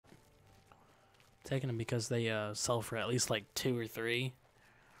taking them because they sell for at least like 2 or 3,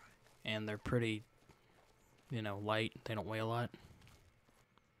 and they're pretty, you know, light. They don't weigh a lot.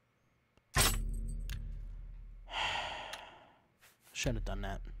 Should have done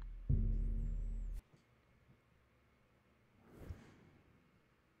that.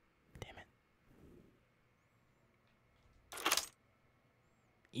 Damn it.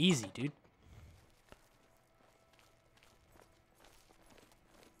 Easy, dude.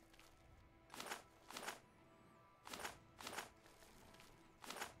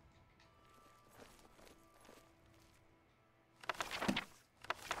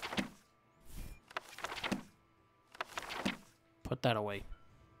 Put that away.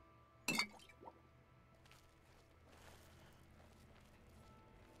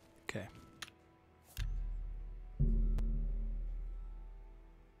 Okay.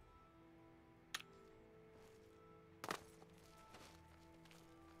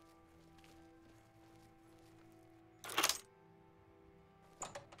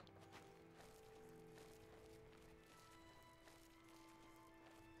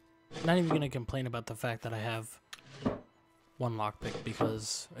 Not even gonna complain about the fact that I have 1 lockpick,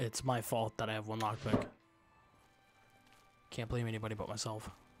 because it's my fault that I have 1 lockpick. Can't blame anybody but myself.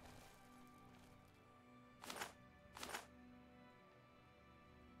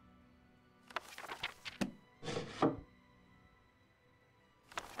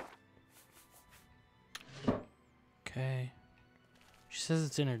 Okay. She says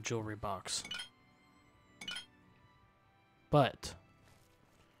it's in her jewelry box. But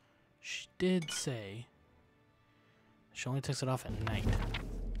she did say she only takes it off at night.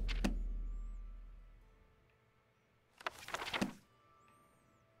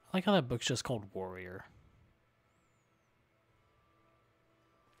 I like how that book's just called Warrior.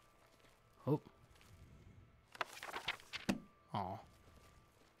 Oh. Aw.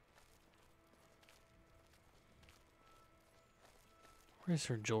 Where's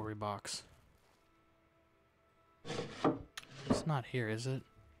her jewelry box? It's not here, is it?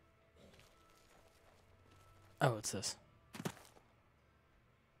 Oh, it's this.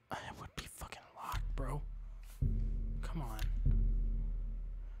 It would be fucking locked, bro. Come on.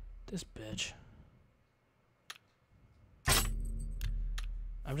 This bitch.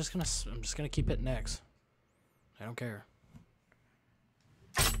 I'm just gonna keep hitting X. I don't care.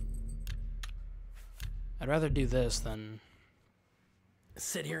 I'd rather do this than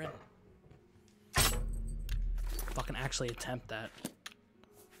sit here and fucking actually attempt that.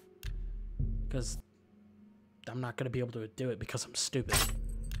 Because I'm not gonna be able to do it because I'm stupid.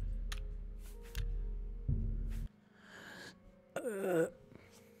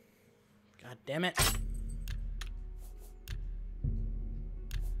 God damn it.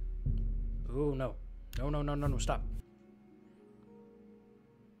 Oh no. No, stop.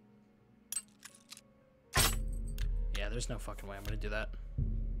 Yeah, there's no fucking way I'm gonna do that.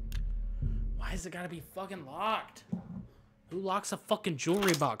 Why has it gotta be fucking locked? Who locks a fucking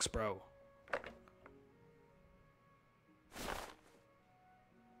jewelry box, bro?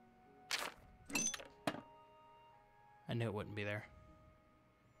 I knew it wouldn't be there.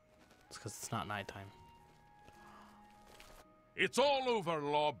 It's because it's not nighttime. It's all over,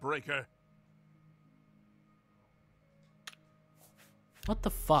 lawbreaker. What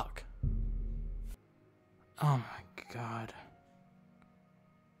the fuck? Oh my god.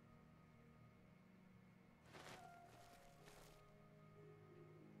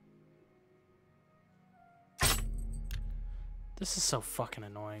 This is so fucking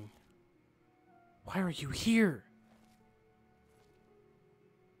annoying. Why are you here?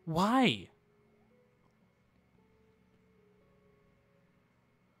 Why?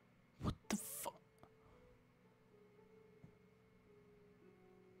 What the fuck?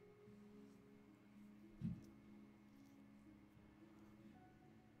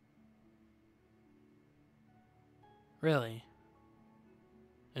 Really?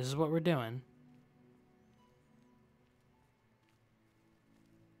 This is what we're doing?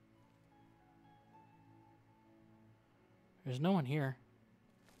 There's no one here.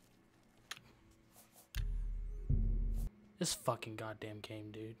 This fucking goddamn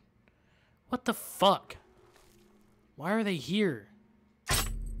game, dude. What the fuck? Why are they here?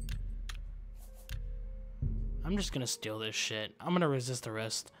 I'm just gonna steal this shit. I'm gonna resist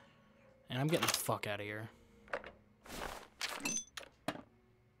arrest. And I'm getting the fuck out of here.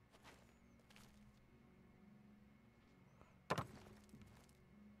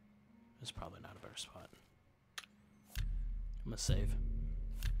 This is probably not a better spot. I'm gonna save.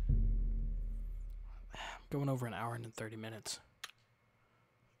 Going over an hour and 30 minutes.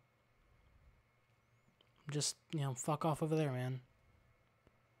 Just, you know, fuck off over there, man.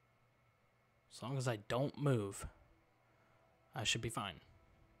 As long as I don't move, I should be fine.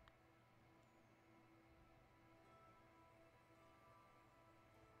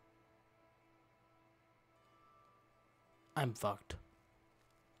 I'm fucked.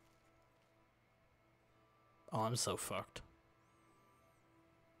 Oh, I'm so fucked.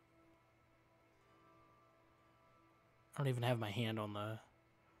 I don't even have my hand on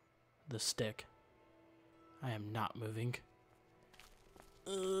the stick. I am not moving.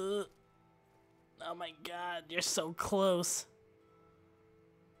 Oh my god, you're so close.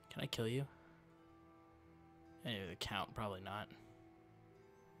 Can I kill you? Any the count? Probably not.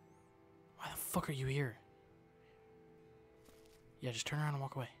 Why the fuck are you here? Yeah, just turn around and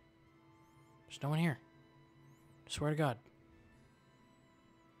walk away. There's no one here. I swear to God.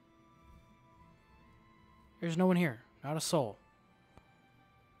 There's no one here. Not a soul.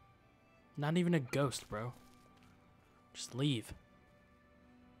 Not even a ghost, bro. Just leave.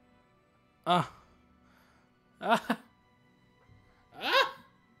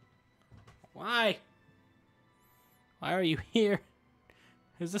 Why? Why are you here?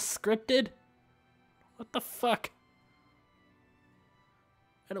 Is this scripted? What the fuck?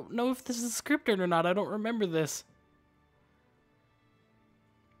 I don't know if this is scripted or not. I don't remember this.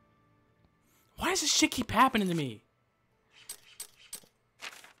 Why does this shit keep happening to me?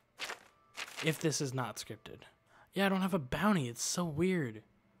 If this is not scripted. Yeah, I don't have a bounty. It's so weird.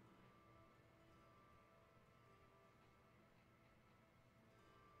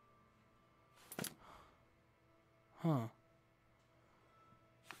 Huh.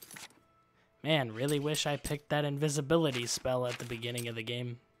 Man, really wish I picked that invisibility spell at the beginning of the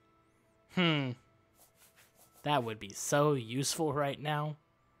game. That would be so useful right now.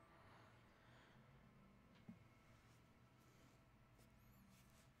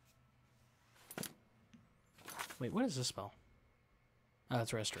 Wait, what is this spell? Oh,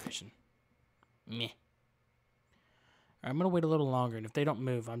 that's restoration. Meh. Alright, I'm gonna wait a little longer, and if they don't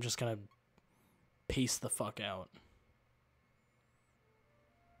move, I'm just gonna peace the fuck out.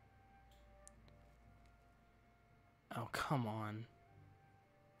 Oh, come on.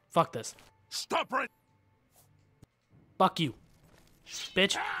 Fuck this. Stop it! Fuck you.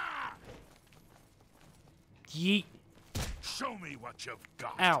 Bitch. Yeet. Show me what you've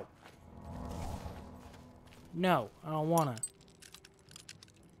got. Ow. No, I don't wanna.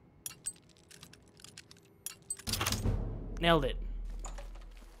 Nailed it.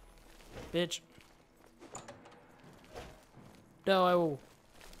 Bitch. No.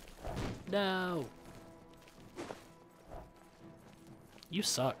 No. You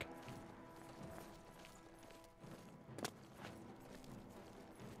suck.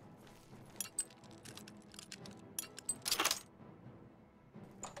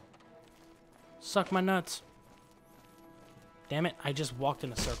 Suck my nuts. Damn it, I just walked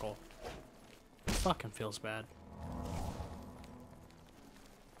in a circle. It fucking feels bad.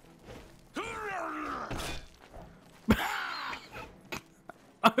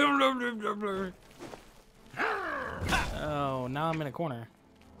 Oh, now I'm in a corner.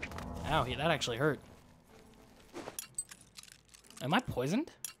 Ow, that actually hurt. Am I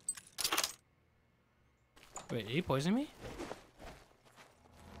poisoned? Wait, did he poison me?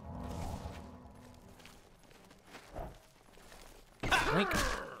 Link.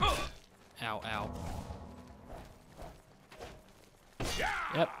 Ow, ow.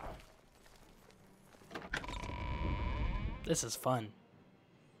 Yep. This is fun.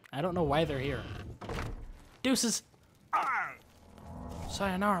 I don't know why they're here. Deuces!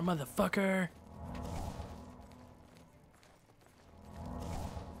 Sayonara, motherfucker!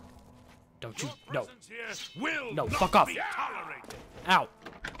 Don't you? No. No, fuck off. Ow.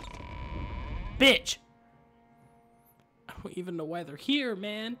 Bitch! I don't even know why they're here,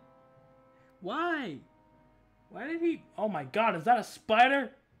 man. Why? Why did he... Oh my god, is that a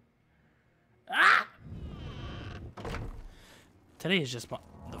spider? Ah! Today is just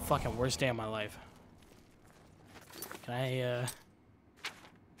the fucking worst day of my life. Can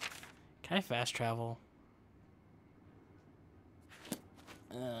I fast travel?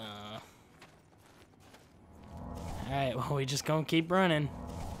 Alright, well, we just gonna keep running.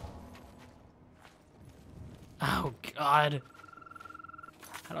 Oh, God.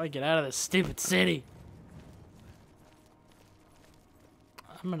 How do I get out of this stupid city?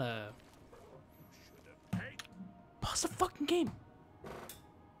 I'm gonna... Pause the fucking game.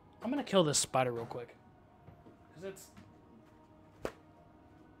 I'm gonna kill this spider real quick. Because it's...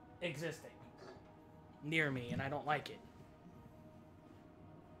 existing. Near me, and I don't like it.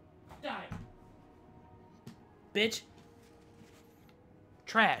 Die. Bitch.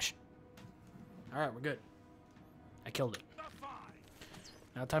 Trash. Alright, we're good. I killed it.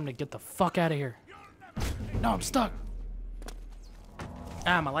 Now time to get the fuck out of here. No, I'm stuck.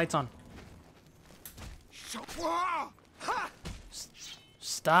 Ah, my light's on.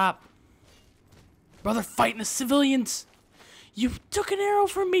 Stop. Brother, fighting the civilians. You took an arrow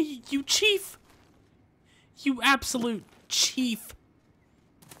from me, you chief. You absolute chief.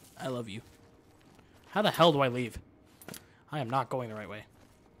 I love you. How the hell do I leave? I am not going the right way.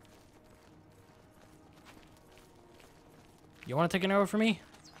 You want to take an arrow from me?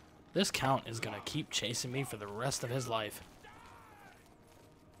 This count is going to keep chasing me for the rest of his life.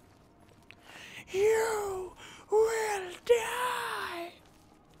 You will die.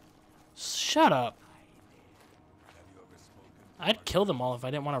 Shut up. I'd kill them all if I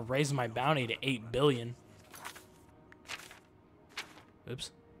didn't want to raise my bounty to 8 billion.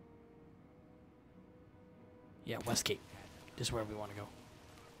 Oops. Yeah, Westgate. This is where we want to go.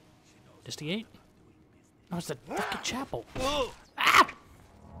 Just the gate? No, it's the fucking chapel. Ah!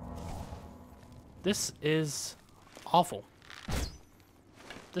 This is awful.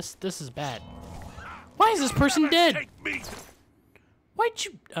 This is bad. Why is this person dead? Why'd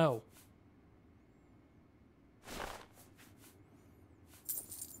you... Oh.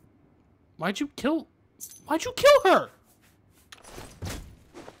 Why'd you kill her?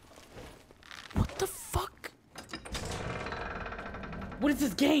 What the fuck? What is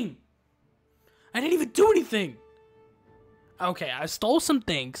this game? I didn't even do anything. Okay, I stole some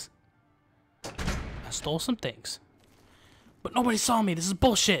things. But nobody saw me. This is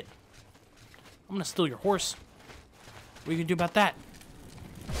bullshit. I'm gonna steal your horse. What are you gonna do about that?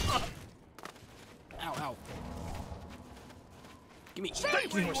 Ow, ow. Give me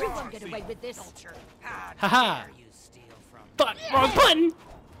horse. You won't get away with this. Haha. Fuck, wrong button.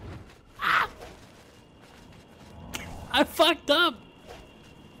 Ah. I fucked up.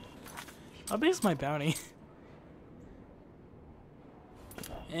 How big is my bounty?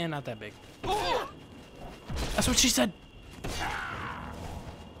 And not that big. That's what she said.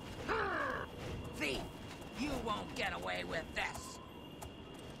 Thief, you won't get away with this.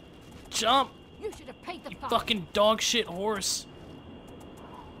 Jump. You should have paid the fine. Fucking dog shit horse.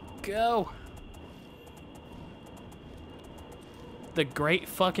 Go. The great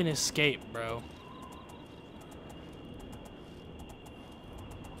fucking escape, bro.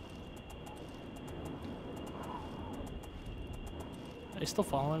 Are they still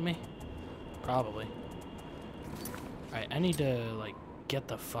following me? Probably. Alright, I need to, like, get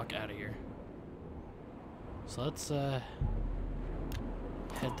the fuck out of here. So let's, head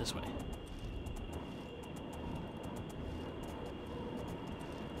this way.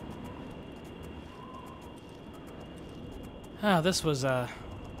 Ah, this was,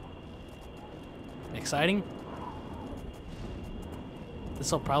 exciting.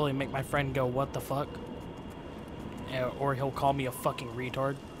 This'll probably make my friend go, what the fuck? Or he'll call me a fucking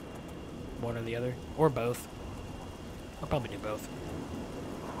retard. One or the other. Or both. I'll probably do both.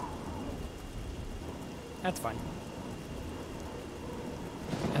 That's fine.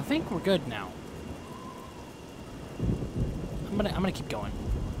 I think we're good now. I'm gonna keep going.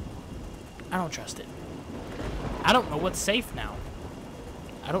 I don't trust it. I don't know what's safe now.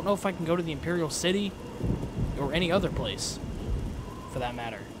 I don't know if I can go to the Imperial City or any other place, for that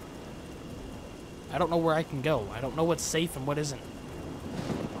matter. I don't know where I can go. I don't know what's safe and what isn't.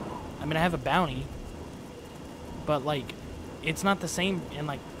 I mean, I have a bounty, but, like, it's not the same in,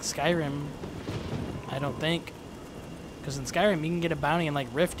 like, Skyrim, I don't think. Because in Skyrim, you can get a bounty in,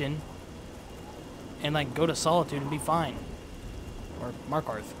 like, Riften and, like, go to Solitude and be fine. Or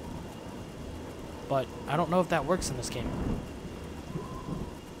Markarth. But I don't know if that works in this game.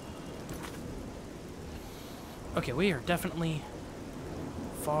 Okay, we are definitely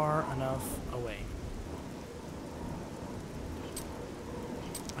far enough away.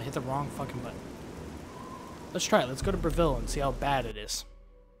 I hit the wrong fucking button. Let's try it. Let's go to Breville and see how bad it is.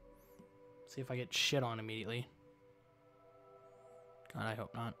 See if I get shit on immediately. God, I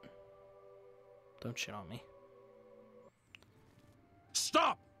hope not. Don't shit on me.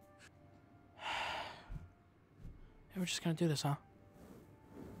 Stop! Yeah, we're just gonna do this, huh?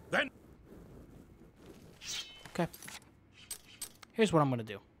 Then Okay. Here's what I'm gonna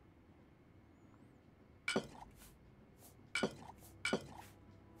do.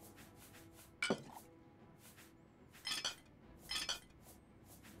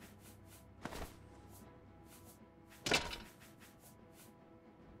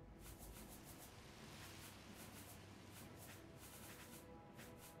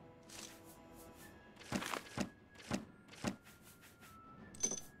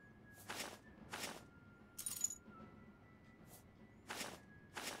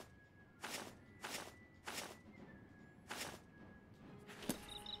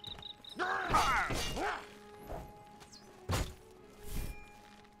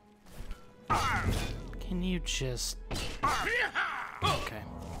 Can you just... Okay.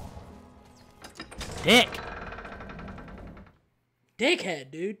 Dick!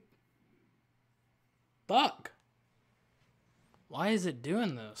 Dickhead, dude. Fuck. Why is it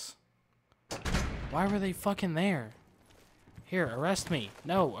doing this? Why were they fucking there? Here, arrest me.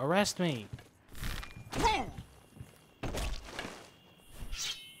 No, arrest me. Oh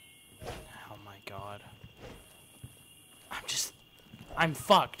my god. I'm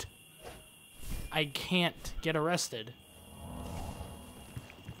fucked. I can't get arrested.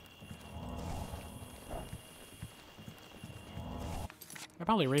 I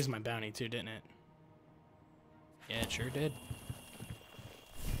probably raised my bounty too, didn't it? Yeah, it sure did.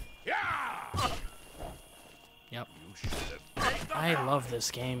 Yep. I love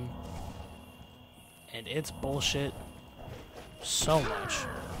this game. And it's bullshit so much.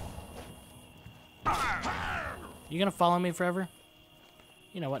 You gonna follow me forever?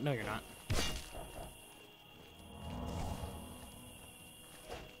 You know what? No, you're not.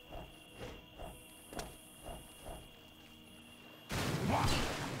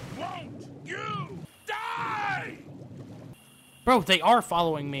 Won't you die? Bro, they are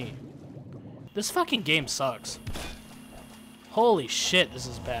following me. This fucking game sucks. Holy shit, this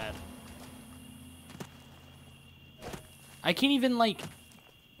is bad. I can't even, like,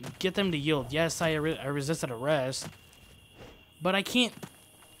 get them to yield. Yes, I resisted arrest. But I can't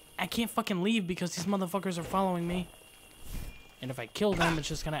fucking leave because these motherfuckers are following me. And if I kill them, it's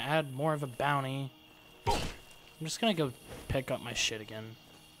just gonna add more of a bounty. I'm just gonna go pick up my shit again.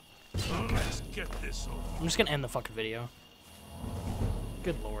 Let's get this over. I'm just gonna end the fucking video.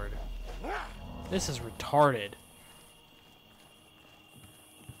 Good lord. This is retarded.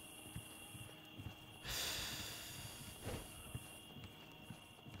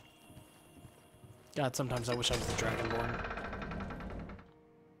 God, sometimes I wish I was the Dragonborn.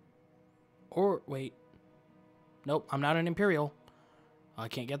 Or, wait. Nope, I'm not an Imperial. I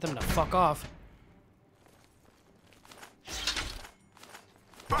can't get them to fuck off.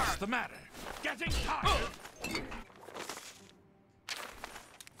 What's the matter? Getting tired?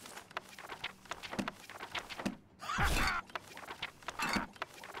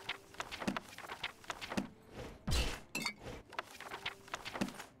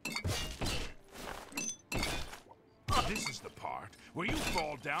 This is the part where you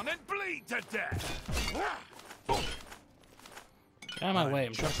fall down and bleed to death. Get out of my way,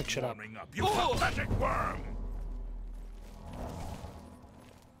 I'm trying to pick shit up. You pathetic worm!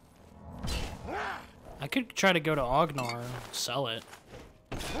 I could try to go to Ognar, sell it.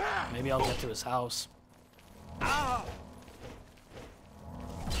 Maybe I'll get to his house. I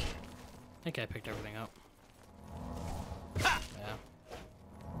think I picked everything up. Yeah.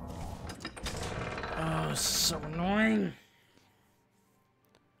 Oh, this is so annoying.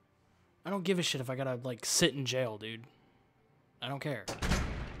 I don't give a shit if I gotta, like, sit in jail, dude. I don't care.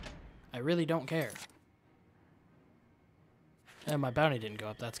 I really don't care. And my bounty didn't go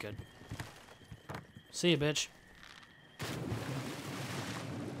up, that's good. See ya, bitch.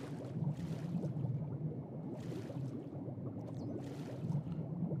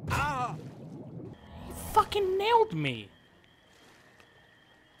 He fucking nailed me.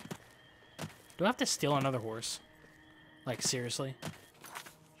 Do I have to steal another horse? Like, seriously?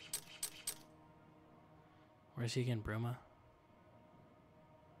 Where's he again, Bruma?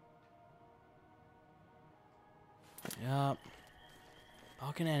 Yup.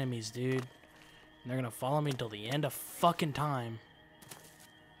 Fucking enemies, dude. And they're gonna follow me till the end of fucking time.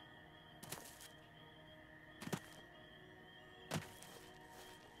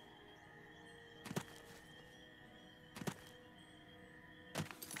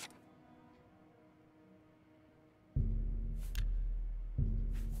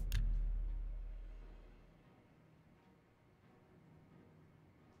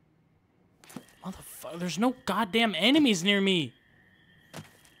 Motherfucker, there's no goddamn enemies near me.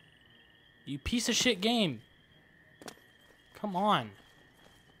 You piece of shit game. Come on.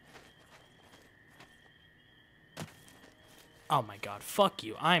 Oh my god, fuck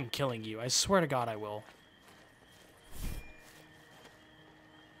you. I'm killing you. I swear to God I will.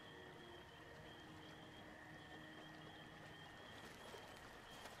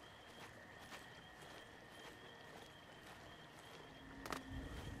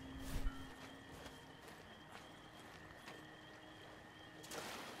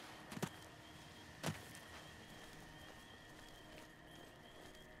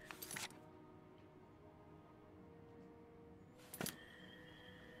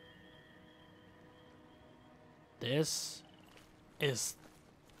 This is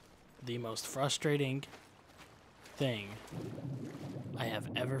the most frustrating thing I have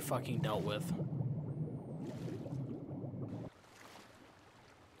ever fucking dealt with.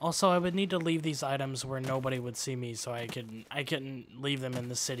 Also, I would need to leave these items where nobody would see me, so I couldn't leave them in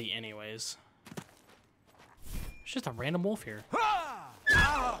the city anyways. It's just a random wolf here.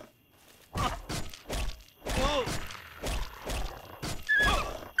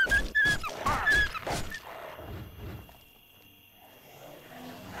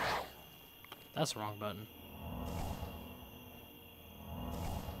 That's the wrong button.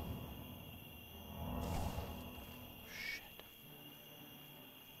 Shit.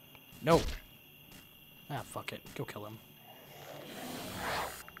 No. Ah, fuck it. Go kill him.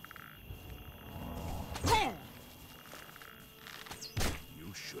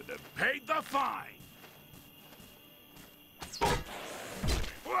 You should have paid the fine.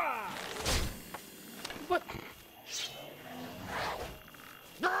 What?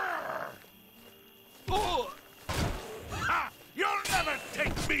 Ha! You'll never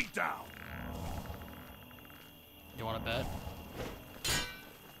take me down. You want to bet?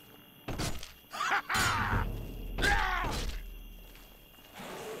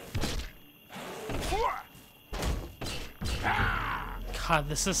 God,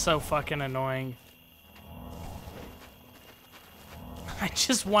 this is so fucking annoying. I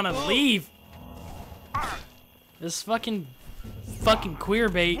just want to leave. This fucking queer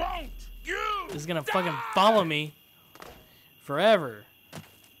bait Won't you is gonna fucking follow me forever.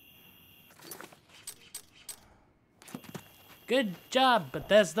 Good job,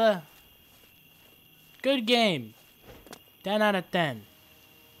 Bethesda. Good game. 10 out of 10.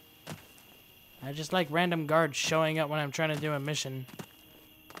 I just like random guards showing up when I'm trying to do a mission.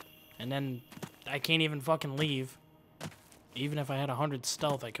 And then I can't even fucking leave. Even if I had 100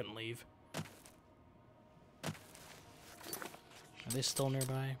 stealth, I couldn't leave. Are they still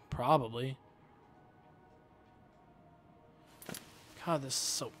nearby? Probably. God, this is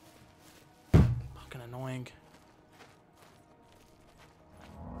so fucking annoying.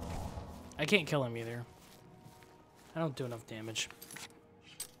 I can't kill him either. I don't do enough damage.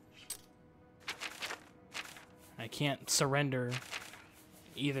 I can't surrender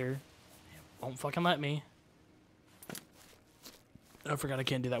either. It won't fucking let me. I forgot I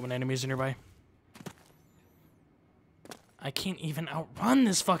can't do that when enemies are nearby. I can't even outrun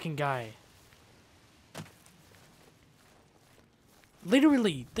this fucking guy.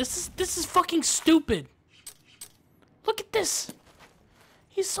 Literally, this is fucking stupid. Look at this.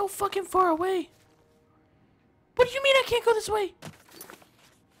 He's so fucking far away. What do you mean I can't go this way?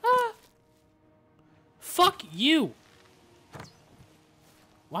 Ah. Fuck you.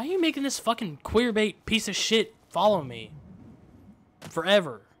 Why are you making this fucking queerbait piece of shit follow me?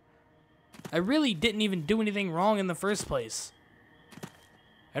 Forever. I really didn't even do anything wrong in the first place.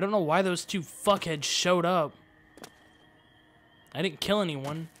 I don't know why those two fuckheads showed up. I didn't kill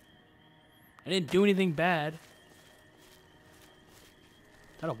anyone. I didn't do anything bad.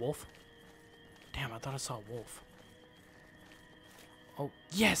 Is that a wolf? Damn, I thought I saw a wolf. Oh,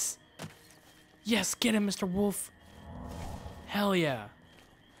 yes! Yes, get him, Mr. Wolf! Hell yeah.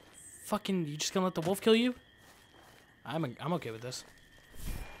 Fucking, you just gonna let the wolf kill you? I'm okay with this.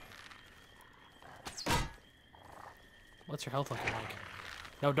 What's your health looking like?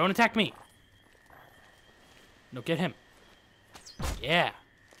 No, don't attack me! No, get him. Yeah.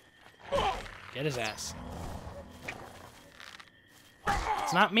 Get his ass.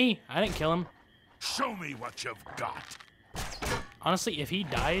 It's not me. I didn't kill him. Show me what you've got. Honestly, if he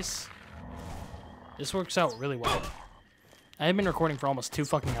dies, this works out really well. I have been recording for almost 2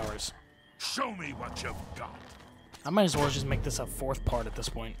 fucking hours. Show me what you've got. I might as well just make this a 4th part at this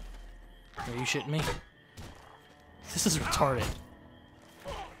point. Are you shitting me? This is retarded.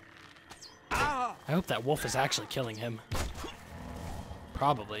 I hope that wolf is actually killing him.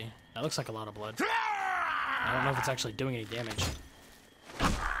 Probably. That looks like a lot of blood. I don't know if it's actually doing any damage.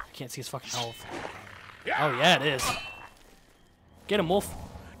 I can't see his fucking health. Oh yeah, it is. Get him, wolf.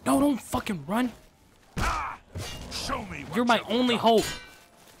 No, don't fucking run. Show me what You're my you've only got. hope.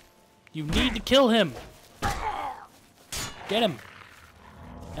 You need to kill him. Get him.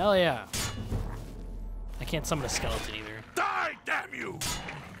 Hell yeah. I can't summon a skeleton either. Die, damn you!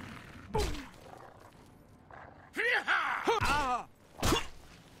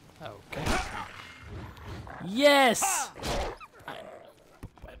 Okay. Yes!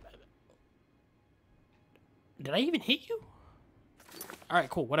 Did I even hit you? Alright,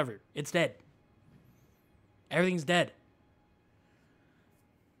 cool, whatever. It's dead. Everything's dead.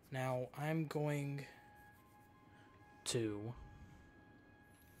 Now, I'm going to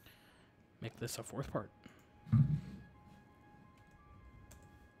make this a 4th part.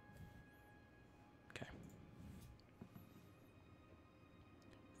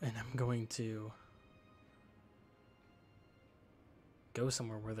 And I'm going to go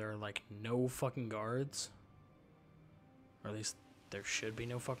somewhere where there are, like, no fucking guards. Or at least there should be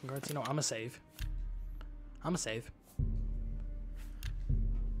no fucking guards. You know, I'm a save. I'm a save.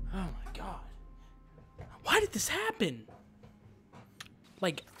 Oh my god. Why did this happen?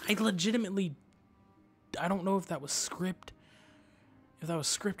 Like, I legitimately... I don't know if that was scripted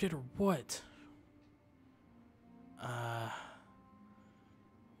or what.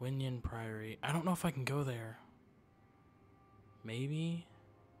 Winyan Priory. I don't know if I can go there. Maybe?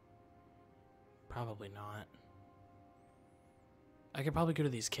 Probably not. I could probably go to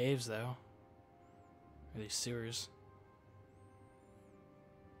these caves, though. Or these sewers.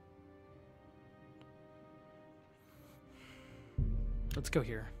 Let's go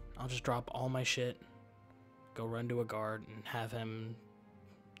here. I'll just drop all my shit, go run to a guard, and have him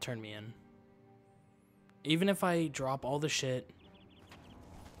turn me in. Even if I drop all the shit...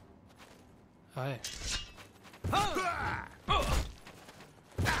 Oh, hey.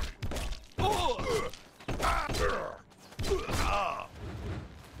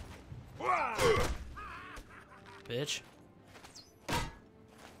 Bitch.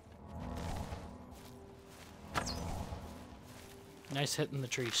 Nice hit in the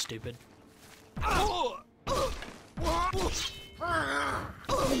tree, stupid.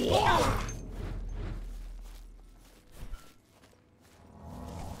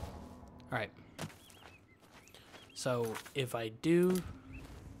 Alright. So, if I do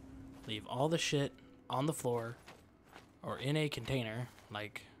leave all the shit on the floor or in a container,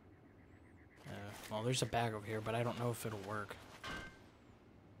 like... well, there's a bag over here, but I don't know if it'll work.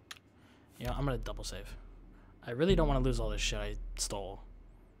 Yeah, I'm gonna double save. I really don't want to lose all this shit I stole.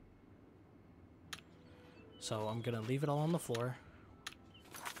 So I'm gonna leave it all on the floor.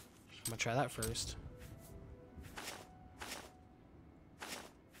 I'm gonna try that first.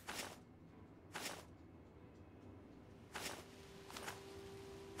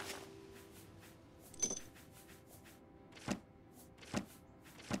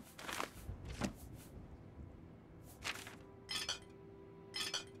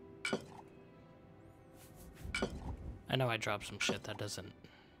 I know I dropped some shit that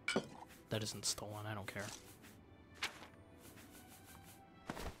isn't stolen. I don't care.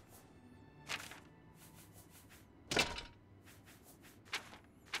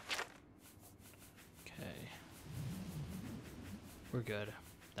 Okay. We're good.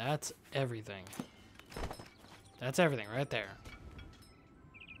 That's everything. That's everything right there.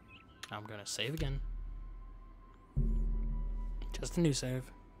 I'm gonna save again. Just a new save.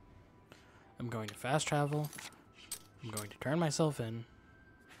 I'm going to fast travel. I'm going to turn myself in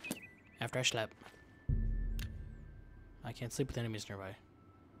after I slept. I can't sleep with enemies nearby.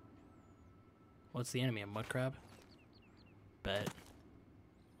 What's the enemy? A mud crab? Bet.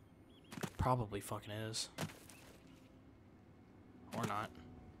 Probably fucking is. Or not.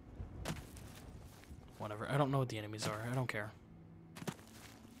 Whatever. I don't know what the enemies are. I don't care.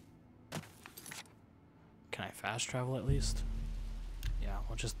 Can I fast travel at least? Yeah,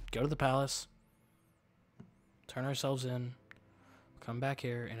 we'll just go to the palace. Turn ourselves in, come back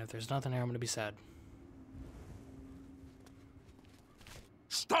here, and if there's nothing here, I'm gonna be sad.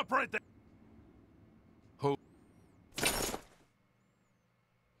 Stop right there! Who?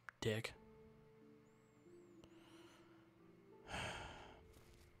 Dick.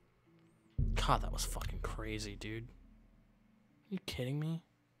 God, that was fucking crazy, dude. Are you kidding me?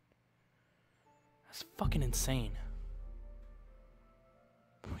 That's fucking insane.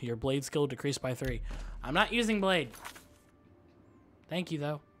 Your blade skill decreased by 3. I'm not using blade. Thank you,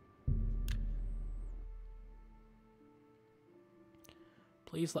 though.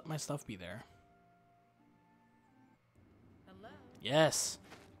 Please let my stuff be there. Hello? Yes.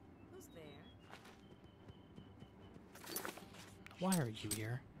 Who's there? Why are you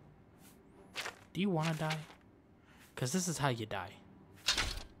here? Do you want to die? Because this is how you die.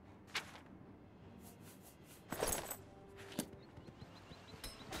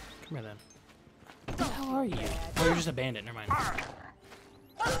 Come here, then. What the hell are you? Oh, you're just a bandit. Never mind.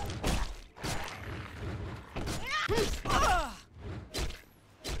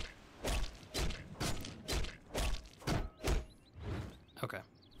 Okay.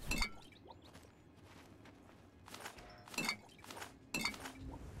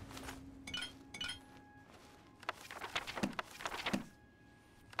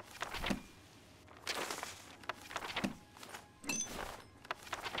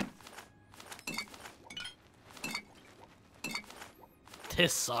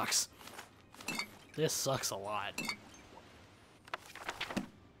 This sucks. This sucks a lot.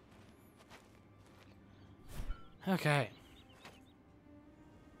 Okay.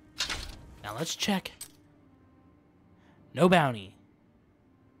 Now let's check. No bounty.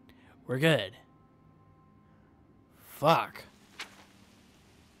 We're good. Fuck.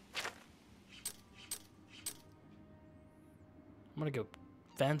 I'm gonna go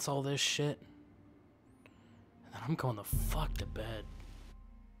fence all this shit. And then I'm going the fuck to bed.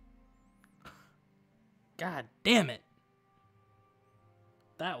 God damn it.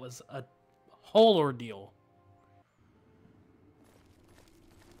 That was a whole ordeal.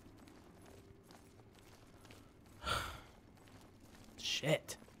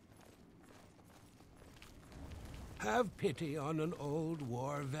 Shit. Have pity on an old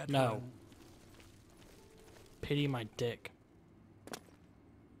war veteran. No. Pity my dick.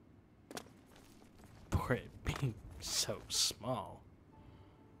 For it being so small.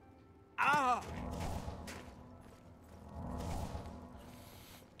 Ah!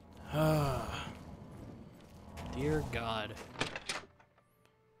 Dear God.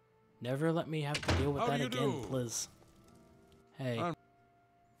 Never let me have to deal with How that do you again, do? please. Hey.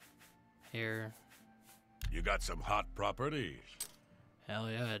 Here. You got some hot property. Hell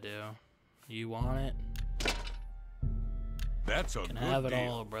yeah, I do. You want it? That's a Can good have it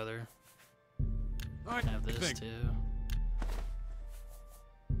deal. all, brother. I Have this think, too.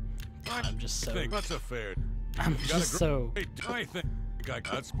 I'm just so. think that's a fair. I'm You got a just so. I think I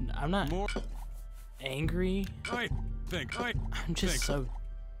got I'm not more. angry. I'm just think. so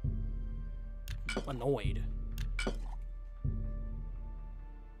annoyed.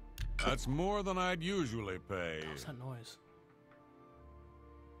 That's more than I'd usually pay. What's that noise?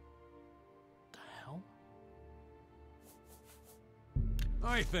 The hell?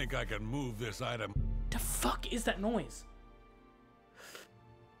 I think I can move this item The fuck is that noise?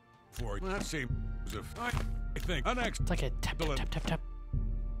 for you. That seems if I think an It's like a tap tap tap tap tap.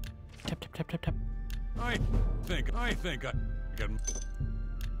 Tap tap tap tap tap. I think I can.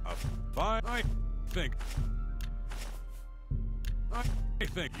 Fine. I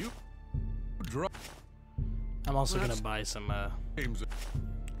think you drop I'm also gonna That's- buy some games.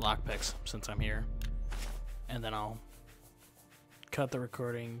 lockpicks since I'm here, and then I'll cut the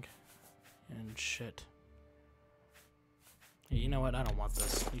recording and shit. You know what? I don't want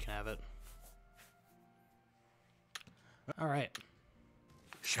this. You can have it. All right.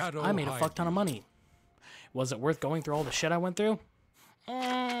 Shadow. I made a High- fuck ton of money. Was it worth going through all the shit I went through?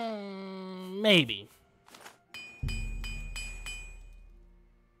 Maybe.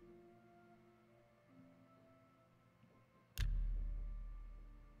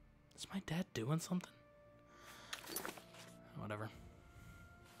 Is my dad doing something? Whatever.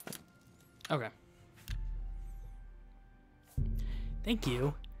 Okay. Thank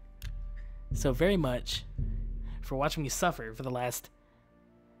you so very much for watching me suffer for the last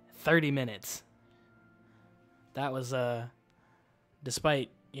 30 minutes. That was, despite,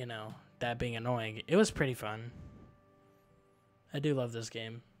 you know, that being annoying, it was pretty fun. I do love this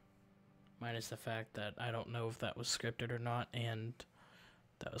game. Minus the fact that I don't know if that was scripted or not, and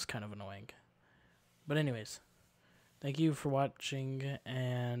that was kind of annoying. But anyways, thank you for watching,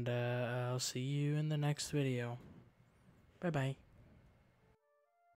 and I'll see you in the next video. Bye-bye.